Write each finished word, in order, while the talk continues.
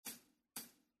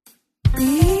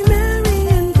Be merry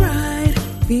and bright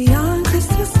beyond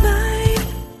Christmas night.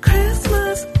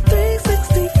 Christmas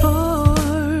 364.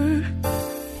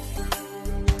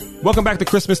 Welcome back to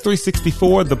Christmas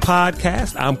 364, the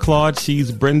podcast. I'm Claude.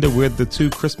 She's Brenda. We're the two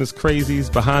Christmas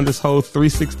crazies behind this whole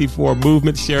 364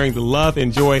 movement, sharing the love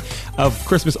and joy of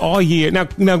Christmas all year. Now,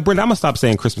 Brenda, I'm going to stop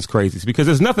saying Christmas crazies because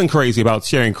there's nothing crazy about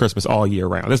sharing Christmas all year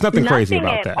round. There's nothing crazy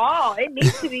about that. Nothing at all. It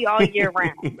needs to be all year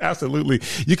round. Absolutely.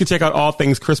 You can check out all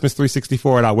things Christmas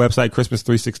 364 at our website,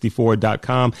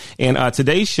 Christmas364.com. And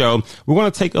today's show, we're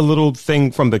going to take a little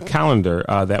thing from the calendar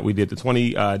that we did, the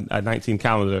 2019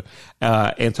 calendar,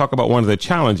 and talk about one of the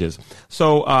challenges.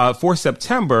 So for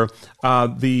September,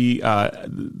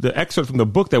 the excerpt from the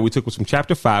book that we took was from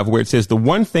chapter 5, where it says the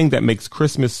one thing that makes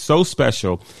Christmas so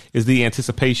special is the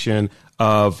anticipation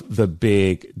of the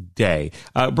big day.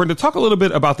 Brenda, talk a little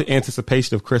bit about the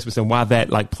anticipation of Christmas and why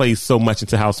that plays so much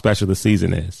into how special the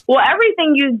season is. Well,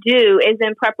 everything you do is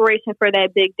in preparation for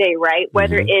that big day, right?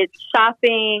 Whether it's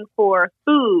shopping for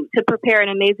food to prepare an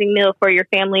amazing meal for your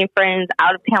family and friends,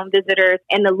 out of town visitors,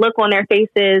 and the look on their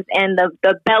faces and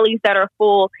the bellies that are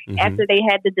full after they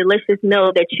had the delicious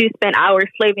meal that you spent hours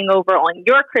slaving over on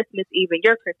your Christmas Eve and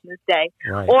your Christmas Day,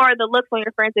 or the looks on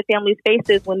your friends and family's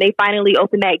faces when they finally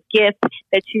open that gift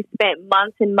that you spent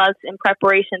months and months in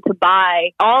preparation to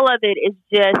buy. All of it is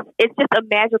it's just a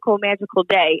magical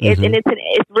day. And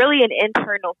it's really an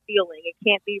internal feeling. It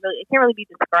can't really be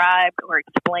described or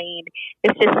explained.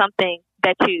 It's just something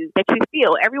that you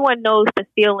feel. Everyone knows the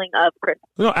feeling of Christmas.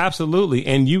 No, absolutely.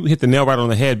 And you hit the nail right on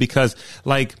the head because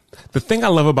the thing I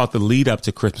love about the lead up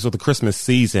to Christmas or the Christmas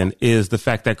season is the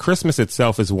fact that Christmas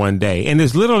itself is one day and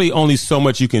there's literally only so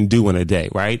much you can do in a day.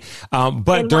 Right.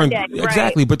 But during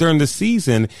the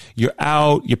season, you're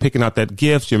out, you're picking out that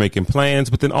gift, you're making plans,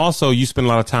 but then also you spend a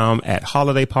lot of time at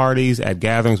holiday parties, at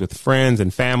gatherings with friends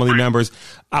and family members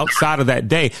outside of that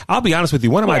day. I'll be honest with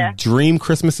you. One of my dream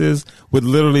Christmases would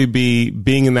literally be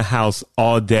being in the house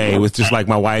all day with just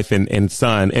my wife and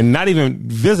son and not even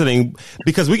visiting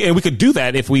because we could do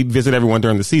that if we visit everyone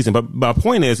during the season. But my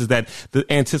point is that the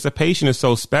anticipation is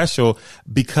so special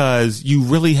because you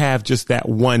really have just that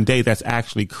one day that's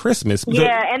actually Christmas.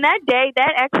 Yeah. And that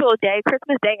actual day,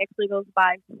 Christmas Day actually goes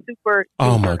by super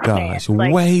oh my gosh,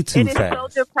 way too fast. It is so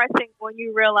depressing when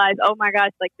you realize, oh my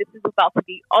gosh, this is about to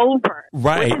be over.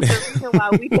 Right. Which is the reason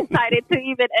why we decided to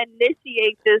even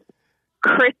initiate this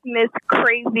Christmas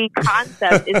crazy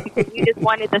concept is because we just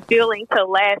wanted the feeling to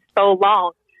last so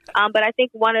long. But I think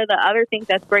one of the other things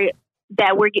that's great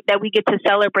that we get to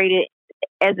celebrate it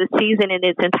as a season in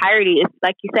its entirety is,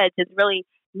 like you said, just really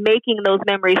making those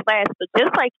memories last. But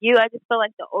just like you, I just feel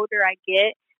like the older I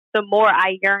get, the more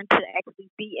I yearn to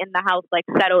actually be in the house,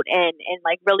 settled in and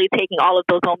really taking all of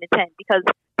those moments in. Because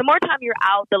the more time you're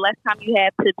out, the less time you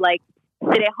have to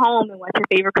sit at home and watch your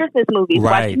favorite Christmas movies,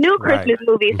 watch new Christmas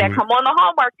movies that come on the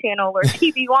Hallmark Channel or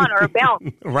TV One or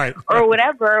Bounce or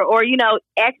whatever, or,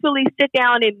 actually sit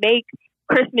down and make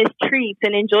Christmas treats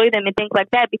and enjoy them and things like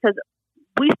that because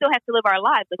we still have to live our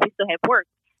lives, but we still have work.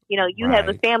 You have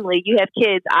a family, you have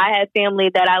kids. I have family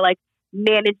that I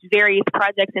manage various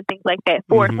projects and things like that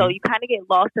for. So you kind of get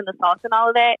lost in the sauce and all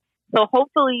of that. So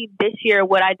hopefully this year,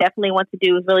 what I definitely want to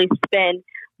do is really spend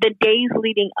the days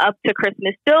leading up to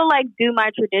Christmas, still do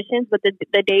my traditions, but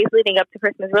the days leading up to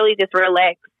Christmas really just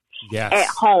relax at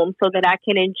home so that I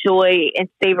can enjoy and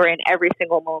savor in every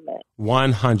single moment.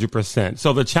 100%.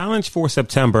 So the challenge for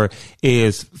September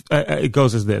is, it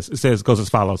goes as this. It goes as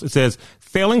follows. It says,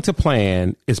 failing to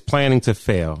plan is planning to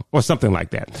fail, or something like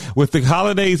that. With the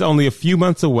holidays only a few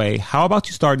months away, how about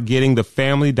you start getting the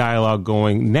family dialogue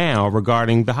going now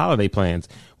regarding the holiday plans?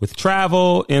 With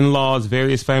travel, in-laws,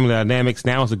 various family dynamics,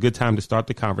 now is a good time to start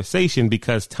the conversation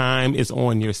because time is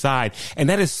on your side.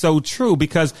 And that is so true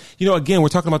because, again, we're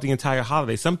talking about the entire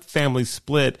holiday. Some families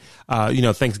split,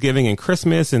 Thanksgiving and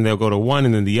Christmas, and they'll go to one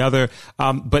and then the other.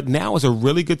 But now is a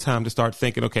really good time to start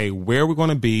thinking, okay, where we're going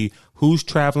to be, who's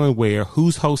traveling where,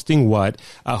 who's hosting what,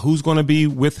 who's going to be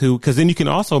with who. Because then you can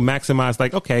also maximize,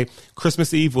 okay,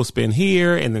 Christmas Eve we'll spend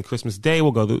here, and then Christmas Day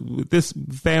we'll go to this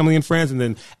family and friends, and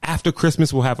then after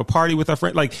Christmas we'll have a party with our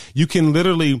friends. You can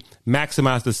literally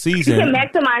maximize the season. You can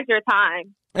maximize your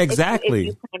time. Exactly. If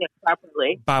you plan it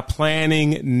properly. By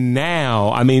planning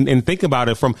now. I mean, and think about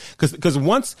it because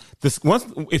once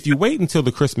if you wait until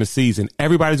the Christmas season,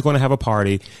 everybody's going to have a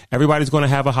party. Everybody's going to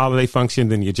have a holiday function.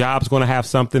 Then your job's going to have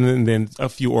something. And then a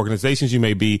few organizations you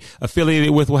may be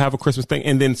affiliated with will have a Christmas thing.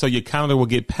 And then so your calendar will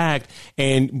get packed.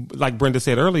 And like Brenda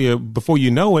said earlier, before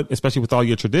you know it, especially with all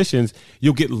your traditions,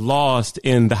 you'll get lost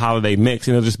in the holiday mix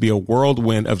and it'll just be a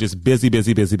whirlwind of just busy.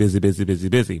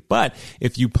 But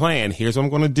if you plan, here's what I'm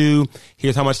going going to do.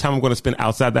 Here's how much time I'm going to spend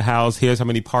outside the house. Here's how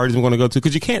many parties I'm going to go to.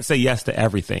 Because you can't say yes to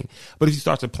everything. But if you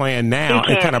start to plan now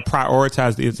and kind of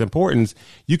prioritize its importance,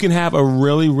 you can have a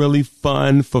really, really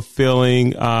fun,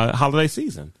 fulfilling holiday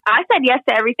season. I said yes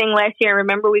to everything last year.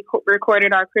 Remember, we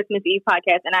recorded our Christmas Eve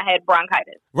podcast, and I had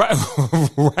bronchitis. Right,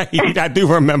 right. I do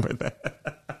remember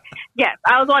that. Yes,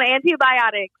 I was on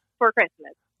antibiotics for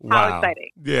Christmas. How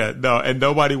exciting. Yeah, no, and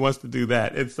nobody wants to do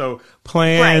that. And so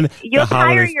plan. Right. You'll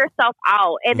tire yourself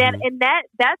out. And then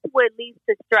that's what leads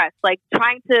to stress. Like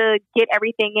trying to get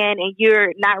everything in and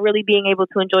you're not really being able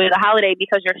to enjoy the holiday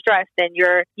because you're stressed and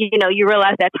you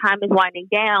realize that time is winding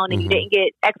down and you didn't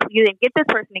get this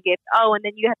person a gift. Oh, and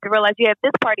then you have to realize you have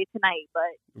this party tonight,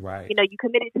 but you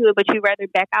committed to it, but you'd rather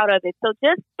back out of it. So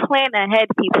just plan ahead,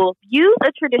 people. Use a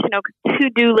traditional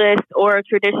to-do list or a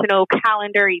traditional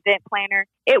calendar event planner.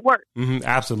 It works.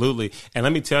 Absolutely. And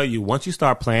let me tell you, once you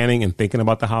start planning and thinking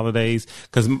about the holidays,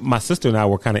 because my sister and I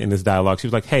were kind of in this dialogue. She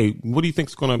was like, hey, what do you think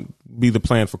is going to be the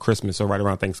plan for Christmas or right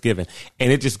around Thanksgiving?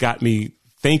 And it just got me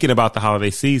thinking about the holiday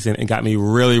season and got me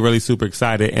really, really super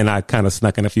excited. And I kind of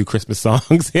snuck in a few Christmas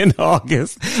songs in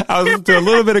August. I was listening to a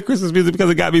little bit of Christmas music because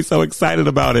it got me so excited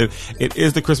about it. It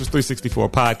is the Christmas 364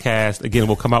 podcast. Again,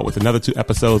 we'll come out with another 2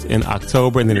 episodes in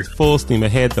October, and then it's full steam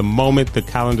ahead the moment the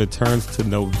calendar turns to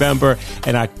November.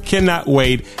 And I cannot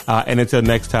wait. And until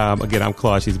next time, again, I'm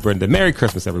Claude. She's Brenda. Merry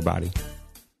Christmas, everybody.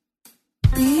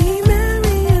 Be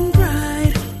merry and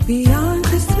bright. Be